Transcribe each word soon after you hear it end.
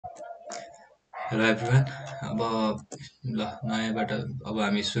Hello everyone. अब ल नयाँबाट अब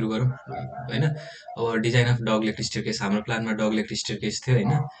हामी सुरु गरौँ होइन। अब डिजाइन अफ डगलेग स्टेयरकेस हाम्रो प्लानमा डगलेग स्टेयरकेस थियो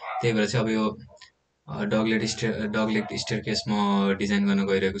होइन। त्यही भएर चाहिँ अब यो डगलेग स्टेयरकेस म डिजाइन गर्न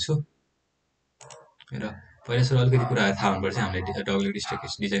गइरहेको छु र पहिला सुरु अलिकति कुराहरू थाहा हुनुपर्छ हामीले डगलेग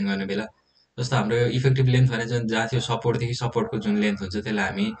स्टेयरकेस डिजाइन गर्ने बेला। जस्तो हाम्रो यो इफेक्टिभ लेन्थ भने जुन जहाँ थियो सपोर्टदेखि सपोर्टको जुन लेन्थ हुन्छ त्यसलाई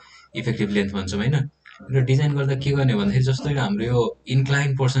हामी इफेक्टिभ लेन्थ भन्छौँ होइन। र डिजाइन गर्दा के गर्ने भन्दाखेरि जस्तो हाम्रो यो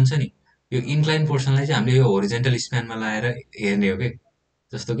इन्क्लाइन पोर्सन छ नि, यो इन्क्लाइन पोर्सनलाई चाहिँ हामीले यो होरिजेन्टल स्प्यानमा लाएर हेर्ने हो कि।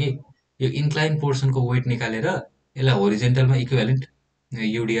 जस्तो कि यो इन्क्लाइन पोर्सनको वेट निकालेर यसलाई होरिजेन्टलमा इक्विभ्यालेन्ट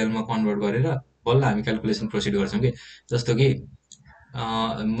युडिएलमा कन्भर्ट गरेर बल्ल हामी क्यालकुलेसन प्रोसिड गर्छौँ कि। जस्तो कि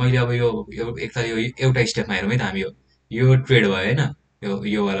मैले अब एकताल यो एउटा स्टेपमा हेरौँ है त। हामी यो ट्रेड भयो होइन,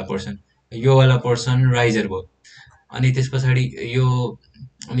 योवाला पोर्सन राइजर भयो। अनि त्यस पछाडि यो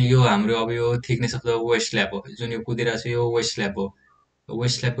अनि यो हाम्रो अब यो thickness of the West slab हो, जुन यो कुदिरहेको छ यो वेस्ट स्ल्याब हो।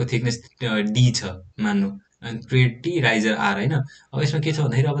 वेस्ट स्ल्याबको थिकनेस डी छ मान्नु, अनि ट्रेड टी राइजर आर होइन। अब यसमा के छ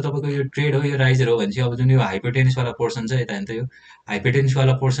भन्दाखेरि अब तपाईँको यो ट्रेड हो यो राइजर हो भने चाहिँ अब जुन यो हाइपोटेनिसवाला पोर्सन छ यता हेर्नु त, यो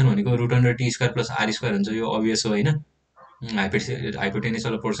हाइपोटेनिसवाला पोर्सन भनेको root under T square plus are square हुन्छ, यो अभियस हो होइन।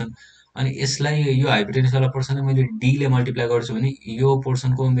 हाइपोटेनिसवाला पोर्सन, अनि यसलाई यो हाइपोटेनिसवाला पोर्सनलाई मैले डीले मल्टिप्लाई गर्छु भने यो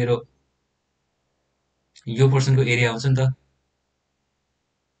पोर्सनको एरिया आउँछ नि त,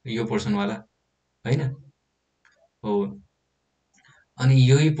 यो पोर्सनवाला होइन हो। अनि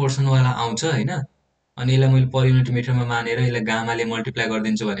यही पोर्सनवाला आउँछ होइन। अनि यसलाई मैले पर युनिट मिटरमा मानेर यसलाई गामाले मल्टिप्लाई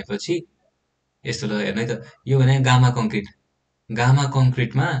गरिदिन्छु भनेपछि यस्तो ल हेर्नु है त। यो भने गामा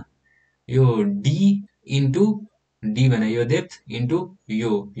कङ्क्रिटमा यो डी इन्टु डी भने यो डेप्थ इन्टु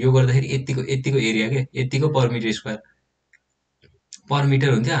यो गर्दाखेरि यतिको यतिको एरिया के, यतिको पर मिटर स्क्वायर। पर मिटर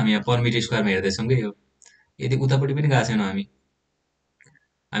हुन्थ्यो, हामी यहाँ पर मिटर स्क्वायरमा हेर्दैछौँ कि। यो यदि उतापट्टि पनि गएको छैनौँ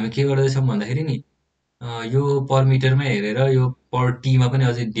हामी के गर्दैछौँ भन्दाखेरि नि यो पर मिटरमै हेरेर यो पर टीमा पनि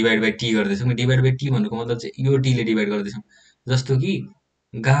अझै डिभाइड बाई टी गर्दैछौँ। डिभाइड बाई टी भन्नुको मतलब चाहिँ यो टीले डिभाइड गर्दैछौँ। जस्तो कि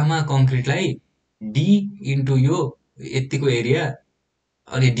गामा कङ्क्रिटलाई डी इन्टु यो यतिको एरिया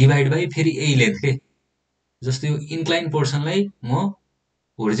अनि डिभाइड बाई फेरि यही लेन्थ के। जस्तो यो इन्क्लाइन पोर्सनलाई म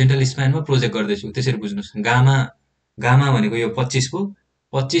होरिजेन्टल स्प्यानमा प्रोजेक्ट गर्दैछु, त्यसरी बुझ्नुहोस्। गामा गामा भनेको यो 25 को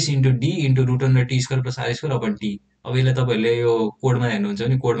 25 into D into root under T square plus are square upon T. अब यसलाई तपाईँहरूले यो कोडमा हेर्नुहुन्छ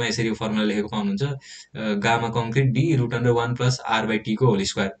भने कोडमा यसरी यो फर्मुला लेखेको पाउनुहुन्छ, gamma concrete D root under 1 plus R by टीको होल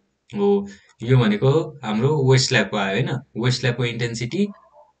स्क्वायर हो। यो भनेको हाम्रो वेस्ट स्ल्याबको आयो होइन, वेस्ट स्ल्याबको इन्टेन्सिटी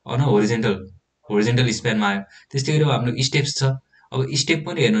अन होरिजेन्टल स्प्यानमा आयो। त्यस्तै गरी अब हाम्रो स्टेप्स छ। अब स्टेप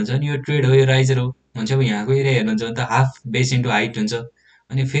पनि हेर्नुहुन्छ भने यो ट्रेड हो यो राइजर हो भने अब यहाँको एरिया हेर्नुहुन्छ भने त हाफ बेस इन्टु हाइट हुन्छ।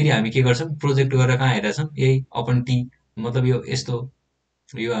 अनि फेरि हामी के गर्छौँ, प्रोजेक्ट गरेर कहाँ हेरेका छौँ, यही अपन टी, मतलब यो यस्तो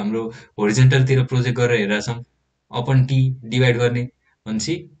यो हाम्रो होरिजेन्टलतिर प्रोजेक्ट गरेर हेरेका छौँ। अपन टी डिभाइड गर्ने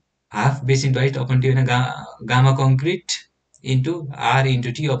भनेपछि half base into height upon T होइन, gamma concrete into R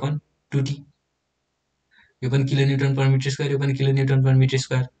into T upon 2t। यो पनि किलो न्युटन पर मिटर स्क्वायर, यो पनि किलो न्युटन पर मिटर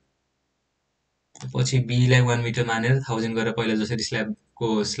स्क्वायर। पछि बीलाई 1 मिटर मानेर 1000 गरेर पहिला जसरी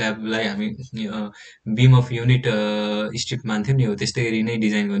स्ल्याबलाई हामी बिम अफ युनिट स्ट्रिप मान्थ्यौँ नि, हो त्यस्तै गरी नै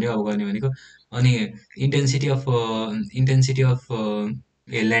डिजाइन गर्ने अब गर्ने भनेको। अनि इन्टेन्सिटी अफ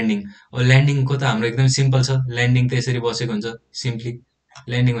ए ल्यान्डिङ, अब ल्यान्डिङको त हाम्रो एकदम सिम्पल छ। ल्यान्डिङ त यसरी बसेको हुन्छ सिम्पली।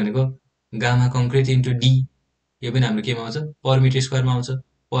 ल्यान्डिङ भनेको गामा कङ्क्रिट इन्टु डी, यो पनि हाम्रो केमा आउँछ, पर मिटर स्क्वायरमा आउँछ।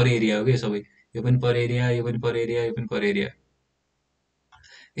 पर एरिया हो कि सबै, यो पनि पर एरिया, यो पनि पर एरिया, यो पनि पर एरिया,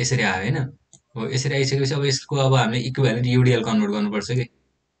 यसरी आयो होइन। हो यसरी आइसकेपछि अब यसको अब हामीले इक्विभ्यालेन्ट युडिएल कन्भर्ट गर्नुपर्छ कि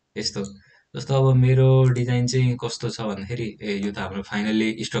यस्तो। जस्तो अब मेरो डिजाइन चाहिँ कस्तो छ भन्दाखेरि यो त हाम्रो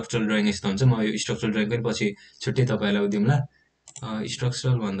फाइनल्ली स्ट्रक्चरल ड्रइङ यस्तो हुन्छ। म यो स्ट्रक्चरल ड्रइङ पनि पछि छुट्टै तपाईँलाई दिउँला।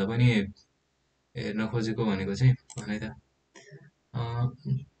 स्ट्रक्चरल भन्दा पनि हेर्न खोजेको भनेको चाहिँ भने त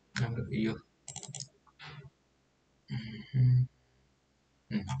हाम्रो यो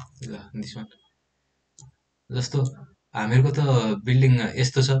ल दिसमा जस्तो हामीहरूको त बिल्डिङ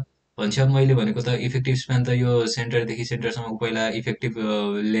यस्तो छ भन्छ। मैले भनेको त इफेक्टिभ स्प्यान त यो सेन्टरदेखि सेन्टरसम्मको पहिला इफेक्टिभ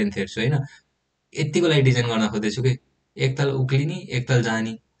लेन्थ हेर्छु होइन। यतिको लागि डिजाइन गर्न खोज्दैछु कि एकताल उक्लिने एकताल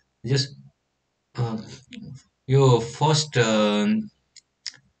जाने। जस यो फर्स्ट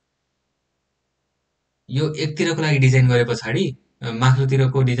यो एकतिरको लागि डिजाइन गरे पछाडि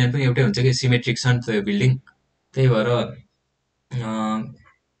माथिल्लोतिरको डिजाइन पनि एउटै हुन्छ कि, सिमेट्रिक छ नि त यो बिल्डिङ। त्यही भएर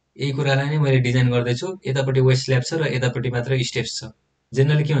यही कुरालाई नै मैले डिजाइन गर्दैछु। यतापट्टि वेस्ट स्ल्याब छ र यतापट्टि मात्र स्टेप्स छ।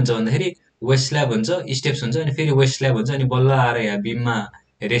 जेनरली के हुन्छ भन्दाखेरि वेस्ट स्ल्याब हुन्छ, स्टेप्स हुन्छ, अनि फेरि वेस्ट स्ल्याब हुन्छ, अनि बल्ल आएर यहाँ बिममा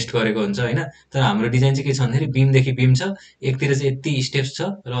रेस्ट गरेको हुन्छ होइन। तर हाम्रो डिजाइन चाहिँ के छ भन्दाखेरि बिमदेखि बिम छ, एकतिर चाहिँ यति स्टेप्स छ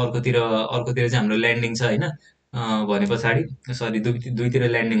र अर्कोतिर चाहिँ हाम्रो ल्यान्डिङ छ होइन। भने पछाडि सरी दुईतिर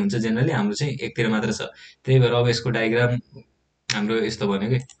ल्यान्डिङ हुन्छ जेनरली, हाम्रो चाहिँ एकतिर मात्र छ। त्यही भएर अब यसको डायग्राम हाम्रो यस्तो भन्यो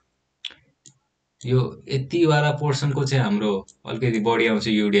कि यो यतिवाला पोर्सनको चाहिँ हाम्रो अलिकति बढी आउँछ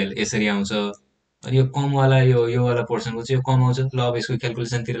युडिएल, यसरी आउँछ। अनि यो कमवाला यो वाला पोर्सनको चाहिँ यो कम आउँछ। ल अब यसको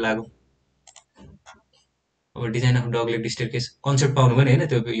क्यालकुलेसनतिर लागौँ। अब design of dogleg staircase concept पाउनु भयो नि होइन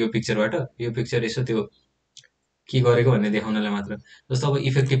त्यो यो पिक्चरबाट। यो पिक्चर यसो त्यो के गरेको भन्ने देखाउनलाई मात्र। जस्तो अब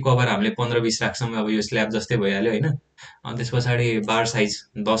इफेक्टिभ कभर हामीले 15-20 राख्छौँ, अब यो स्ल्याब जस्तै भइहाल्यो होइन। अनि त्यस पछाडि बार साइज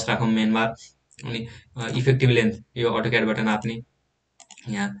 10 राखौँ मेन बार। अनि इफेक्टिभ लेन्थ यो अटोक्याडबाट नाप्ने।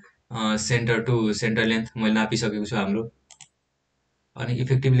 यहाँ सेन्टर टु सेन्टर लेन्थ मैले नापिसकेको छु हाम्रो। अनि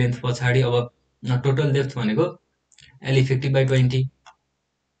इफेक्टिभ लेन्थ पछाडि अब टोटल डेप्थ भनेको एल इफेक्टिभ बाई 20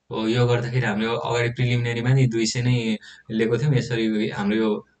 हो। यो गर्दाखेरि हाम्रो अगाडि प्रिलिमिनेरीमा नि 200 नै लिएको थियौँ। यसरी हाम्रो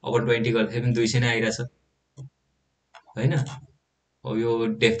यो अब 20 गर्दाखेरि पनि 200 नै आइरहेछ होइन। अब यो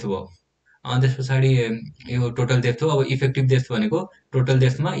डेप्थ भयो। अनि त्यस पछाडि यो टोटल डेप्थ हो। अब इफेक्टिभ डेप्थ भनेको टोटल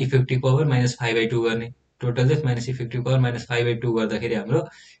डेप्थमा इफेक्टिभ कभर माइनस 5/2 गर्ने। Total depth minus effective cover minus 5/2 गर्दाखेरि हाम्रो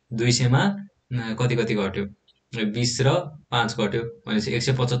 200मा कति कति घट्यो, 20 र 5 घट्यो भनेपछि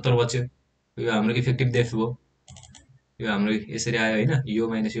 175 बच्यो। यो हाम्रो इफेक्टिभ डेप्थ भयो। यो हाम्रो यसरी आयो होइन, यो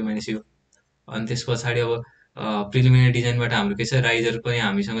माइनस यो माइनस यो। अनि त्यस पछाडि अब प्रिलिमिनरी डिजाइनबाट हाम्रो के छ, राइजर पनि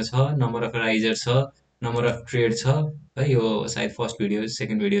हामीसँग छ, नम्बर अफ राइजर छ, नम्बर अफ ट्रेड छ है। यो सायद फर्स्ट भिडियो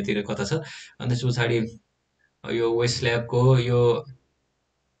सेकेन्ड भिडियोतिर कता छ। अनि त्यस पछाडि यो वेस्ट स्ल्याबको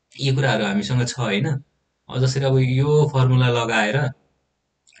यी कुराहरू हामीसँग छ होइन। अब जसरी अब यो फर्मुला लगाएर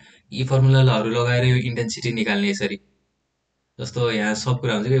यी फर्मुलाहरू लगाएर यो इन्टेन्सिटी निकाल्ने यसरी। जस्तो यहाँ सब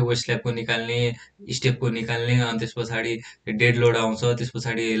कुरा हुन्छ कि वेस्ट स्ल्याबको निकाल्ने, स्टेपको निकाल्ने, अनि त्यस पछाडि डेड लोड आउँछ, त्यस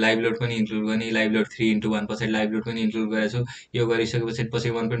पछाडि लाइभ लोड पनि इन्क्लुड गर्ने। लाइभ लोड 3/1 पछाडि लाइभ लोड पनि इन्क्लुड गरेको छु। यो गरिसकेपछि पछि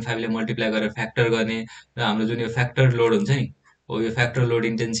 1.5ले मल्टिप्लाई गरेर फ्याक्टर गर्ने। र हाम्रो जुन यो फ्याक्टर लोड हुन्छ नि हो, यो फ्याक्टर लोड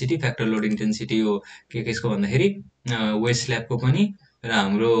इन्टेन्सिटी हो केको भन्दाखेरि वेस्ट स्ल्याबको पनि र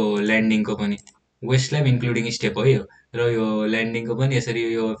हाम्रो ल्यान्डिङको पनि। वेस्ट स्ल्याब इन्क्लुडिङ स्टेप हो यो। र यो ल्यान्डिङको पनि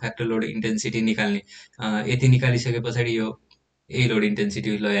यसरी यो फ्याक्टर लोड इन्टेन्सिटी निकाल्ने। यति निकालिसके पछाडि यो यही लोड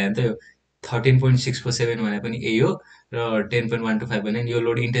इन्टेन्सिटी लगायो भने त यो 13.647 भने पनि यही हो, र 10.125 भने यो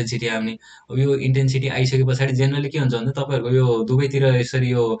लोड इन्टेन्सिटी आउने। अब यो इन्टेन्सिटी आइसके पछाडि जेनरली के हुन्छ भन्दा तपाईँहरूको यो दुवैतिर यसरी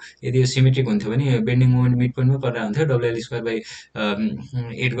यो यदि यो सिमेट्रिक हुन्थ्यो भने बेन्डिङ मोमेन्ट मिड पोइन्टमै परेर हुन्थ्यो।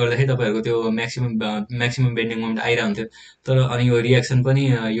 WL²/8 गर्दाखेरि तपाईँहरूको त्यो म्याक्सिमम बेन्डिङ मोमेन्ट आइरह हुन्थ्यो। तर अनि यो रियाक्सन पनि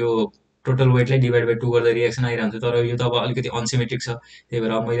यो टोटल वेटलाई डिभाइड बाई 2 गर्दा रियाक्सन आइरहन्थ्यो। तर यो त अब अलिकति अनसिमेट्रिक छ। त्यही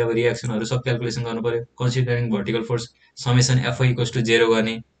भएर अब मैले अब रियाक्सनहरू सब क्यालकुलेसन गर्नु पर्यो। Considering vertical force summation FY = 0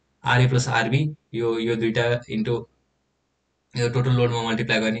 गर्ने, RA + RB यो दुइटा इन्टु यो टोटल लोडमा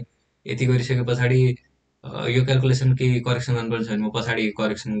मल्टिप्लाई गर्ने। यति गरिसके पछाडि यो क्यालकुलेसन केही करेक्सन गर्नुपर्छ भने म पछाडि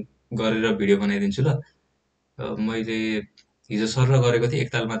करेक्सन गरेर भिडियो बनाइदिन्छु ल। मैले हिजो सर गरेको थिएँ,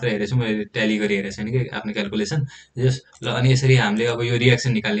 एकताल मात्र हेरेछु, मैले ट्याली गरी हेरेको छैन कि आफ्नो क्यालकुलेसन। जस ल अनि यसरी हामीले अब यो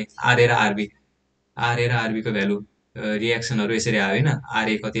रियाक्सन निकाल्ने RA र RB को भ्यालु रियाक्सनहरू यसरी आयो होइन।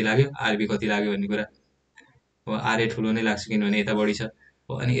 RA कति लाग्यो, RB कति लाग्यो भन्ने कुरा। अब RA ठुलो नै लाग्छ किनभने यता बढी छ।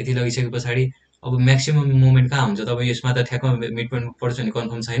 अनि यति लगिसके पछाडि अब म्याक्सिमम मोमेन्ट कहाँ हुन्छ, तपाईँ यसमा त ठ्याक्क मिड पोइन्ट पर्छ भने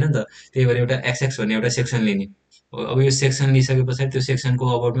कन्फर्म छैन नि त। त्यही भएर एउटा XX भन्ने एउटा सेक्सन लिने। अब यो सेक्सन लिइसके पछाडि त्यो सेक्सनको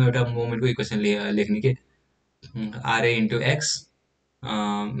अबाउटमा एउटा मोमेन्टको इक्वेसन लेख्ने के, RA × X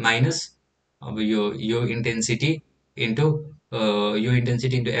माइनस अब यो इन्टेन्सिटी इन्टु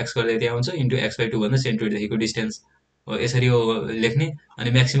X गर्दा यति आउँछ, इन्टु X/2 भन्दा सेन्ट्रोइडदेखिको डिस्टेन्स हो। यसरी यो लेख्ने।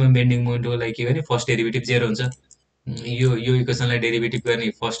 अनि म्याक्सिमम बेन्डिङ मोमेन्टको लागि के गर्ने, फर्स्ट डेरिभेटिभ 0 हुन्छ। यो इक्वेसनलाई डेरिभेटिभ गर्ने,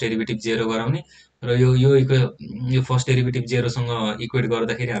 फर्स्ट डेरिभेटिभ 0 गराउने। र यो फर्स्ट डेरिभेटिभ 0सँग इक्वेट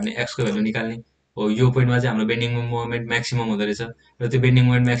गर्दाखेरि हामीले x को भ्यालु निकाल्ने हो। यो पोइन्टमा चाहिँ हाम्रो बेन्डिङ मोमेन्ट म्याक्सिमम हुँदो रहेछ। र त्यो बेन्डिङ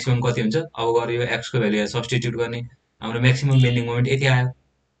मोमेन्ट म्याक्सिमम कति हुन्छ, अब गएर यो x को भ्यालु यहाँ सब्स्टिट्युट गर्ने। हाम्रो म्याक्सिमम बेन्डिङ मोमेन्ट यति आयो।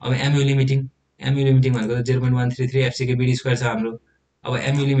 अब MU लिमिटिङ भनेको त 0.133 FCK/BD² छ हाम्रो। अब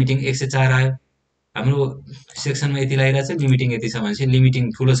MU लिमिटिङ 104 आयो। हाम्रो सेक्सनमा यति लागिरहेको छ, लिमिटिङ यति छ भनेपछि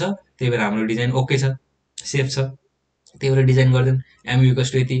लिमिटिङ ठुलो छ। त्यही भएर हाम्रो डिजाइन ओके छ, सेफ छ। त्यही भएर डिजाइन गरिदिउँ MU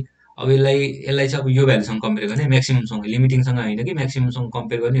 = यति। अब यसलाई चाहिँ अब यो भ्यालुसँग कम्पेयर गर्ने, म्याक्सिममसँग, लिमिटिङसँग होइन कि म्याक्सिममसँग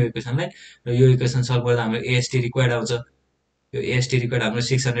कम्पेयर गर्ने यो इक्वेसनलाई। र यो इक्वेसन सल्भ गर्दा हाम्रो AST रिक्वायर्ड आउँछ। यो AST रिक्वायर्ड हाम्रो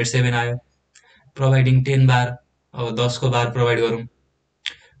 607 आयो। प्रोभाइडिङ 10 बार, अब 10 को बार प्रोभाइड गरौँ।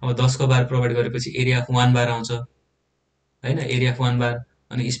 अब 10 को बार प्रोभाइड गरेपछि एरिया अफ 1 बार आउँछ होइन, एरिया अफ 1 बार।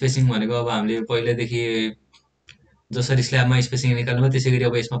 अनि स्पेसिङ भनेको अब हामीले पहिल्यैदेखि जसरी स्ल्याबमा स्पेसिङ निकाल्नु भयो त्यसै गरी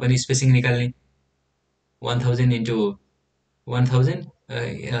अब यसमा पनि स्पेसिङ निकाल्ने। 1000 × 1000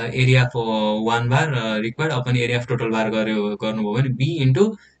 area of 1 bar required upon area of total बार गर्नुभयो भने B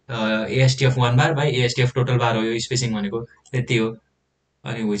 × AST of 1 bar by AST of total बार हो यो स्पेसिङ भनेको, यति हो।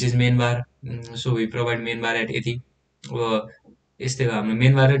 अनि which is main bar, so we provide main bar at यति। अब यस्तै हो हाम्रो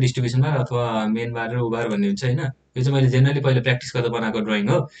मेन बार र डिस्ट्रिब्युसन बार, अथवा मेन बार र उबार भन्ने हुन्छ होइन। यो चाहिँ मैले जेनरली पहिला प्र्याक्टिस गर्दा बनाएको ड्रइङ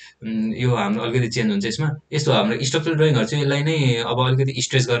हो। यो हाम्रो अलिकति चेन्ज हुन्छ यसमा। यस्तो हाम्रो स्ट्रक्चरल ड्रइङहरू चाहिँ यसलाई नै अब अलिकति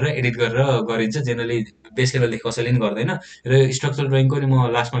स्ट्रेच गरेर एडिट गरेर गरिन्छ। जेनरली बेस लेभलदेखि कसैले पनि गर्दैन। र स्ट्रक्चरल ड्रइङको नि म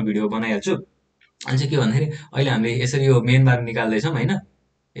लास्टमा भिडियो बनाइहाल्छु। अनि चाहिँ के भन्दाखेरि अहिले हामीले यसरी यो मेन बार निकाल्दैछौँ होइन,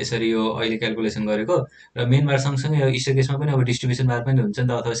 यसरी यो अहिले क्यालकुलेसन गरेको, र मेन बार सँगसँगै यो स्टेकेसमा पनि अब डिस्ट्रिब्युसन बार पनि हुन्छ नि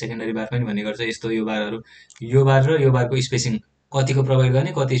त, अथवा सेकेन्डरी बार पनि भन्ने गर्छ। यस्तो यो बारहरू, यो बार र यो बारको स्पेसिङ कतिको प्रोभाइड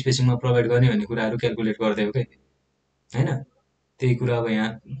गर्ने, कति स्पेसिङमा प्रोभाइड गर्ने भन्ने कुराहरू क्यालकुलेट गर्दै हो क्या होइन। त्यही कुरा अब यहाँ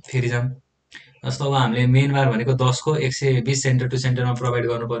फेरि जाऊँ। जस्तो अब हामीले मेन बार भनेको 10को 120 सेन्टर टु सेन्टरमा प्रोभाइड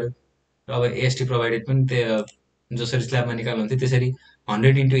गर्नु पर्यो, र अब एएसटी प्रोभाइडेड पनि त्यो जसरी स्ल्याबमा निकाल्नु हुन्थ्यो त्यसरी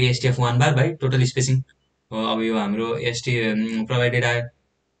 100 into एएसटिएफ 1 bar by total spacing हो। अब यो हाम्रो एसटी प्रोभाइडेड आयो।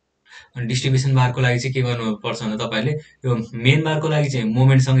 अनि डिस्ट्रिब्युसन बारको लागि चाहिँ के गर्नुपर्छ भन्दा तपाईँहरूले यो मेन बारको लागि चाहिँ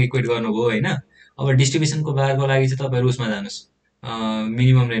मोमेन्टसँग इक्वेट गर्नुभयो होइन। अब डिस्ट्रिब्युसनको बारको लागि चाहिँ तपाईँहरू उसमा जानुहोस्,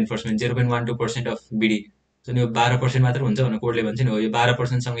 मिनिमम रेन्फोर्समेन्ट 0.12% अफ बिडी, जुन यो 12% मात्र हुन्छ भनेर कोडले भन्छ नि हो, यो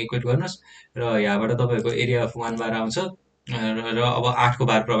 12%सँग इक्वेट गर्नुहोस्, र यहाँबाट तपाईँहरूको एरिया अफ 1 बार आउँछ, र अब 8को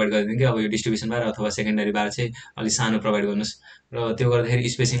बार प्रोभाइड गरिदिनु कि अब यो डिस्ट्रिब्युसन बार अथवा सेकेन्डरी बार चाहिँ अलिक सानो प्रोभाइड गर्नुहोस्, र त्यो गर्दाखेरि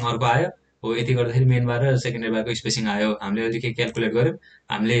स्पेसिङ अर्को आयो हो। यति गर्दाखेरि मेन बार र सेकेन्डरी बारको स्पेसिङ आयो। हामीले अहिले के क्यालकुलेट गऱ्यौँ,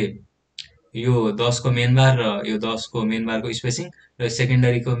 हामीले यो 10को मेन बार र यो 10को मेन बारको स्पेसिङ, र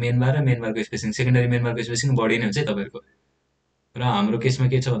सेकेन्डरीको मेन बार र main बारको spacing, secondary main बारको spacing बढी नै हुन्छ है तपाईँहरूको। र हाम्रो केसमा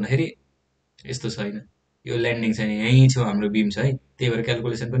के छ भन्दाखेरि यस्तो छैन, यो ल्यान्डिङ छैन, यहीँ छेउ हाम्रो बिम छ है, त्यही भएर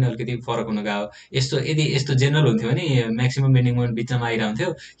क्यालकुलेसन पनि अलिकति फरक हुन गयो। यस्तो यदि यस्तो जेनरल हुन्थ्यो भने म्याक्सिमम बेन्डिङ मोमेन्ट बिचमा आइरहन्थ्यो,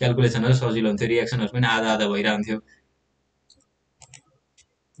 क्यालकुलेसनहरू सजिलो हुन्थ्यो, रियाक्सनहरू पनि आधा आधा भइरहन्थ्यो।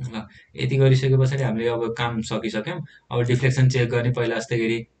 ल, यति गरिसके पछाडि हामीले अब काम सकिसक्यौँ। अब डिफ्लेक्सन चेक गर्ने पहिला जस्तै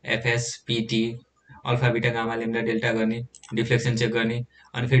गरी एफएस पिटी अल्फा बिटा गामा लेम्डा डेल्टा गर्ने, डिफ्लेक्सन चेक गर्ने,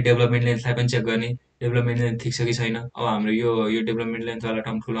 अनि फेरि डेभलपमेन्ट लेन्थलाई पनि चेक गर्ने, डेभलपमेन्ट लेन्थ ठिक छ कि छैन। अब हाम्रो यो डेभलपमेन्ट लेन्थवाला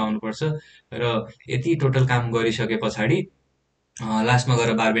टर्म ठुलो आउनुपर्छ। र यति टोटल काम गरिसके पछाडि लास्टमा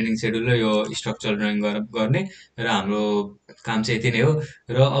गएर बार बेन्डिङ सेड्युल र यो स्ट्रक्चर ड्रइङ गर्ने, र हाम्रो काम चाहिँ यति नै हो।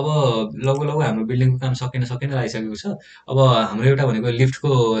 र अब लगभग लगभग हाम्रो बिल्डिङको काम सकिन सकिन लागिसकेको छ। अब हाम्रो एउटा भनेको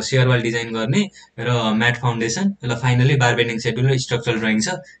लिफ्टको सेयर वाल डिजाइन गर्ने र म्याट फाउन्डेसन, ल फाइनली बार बेन्डिङ सेड्युल र स्ट्रक्चरल ड्रइङ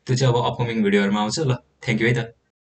छ। त्यो चाहिँ अब अपकमिङ भिडियोहरूमा आउँछ। ल, थ्याङ्क यू है त।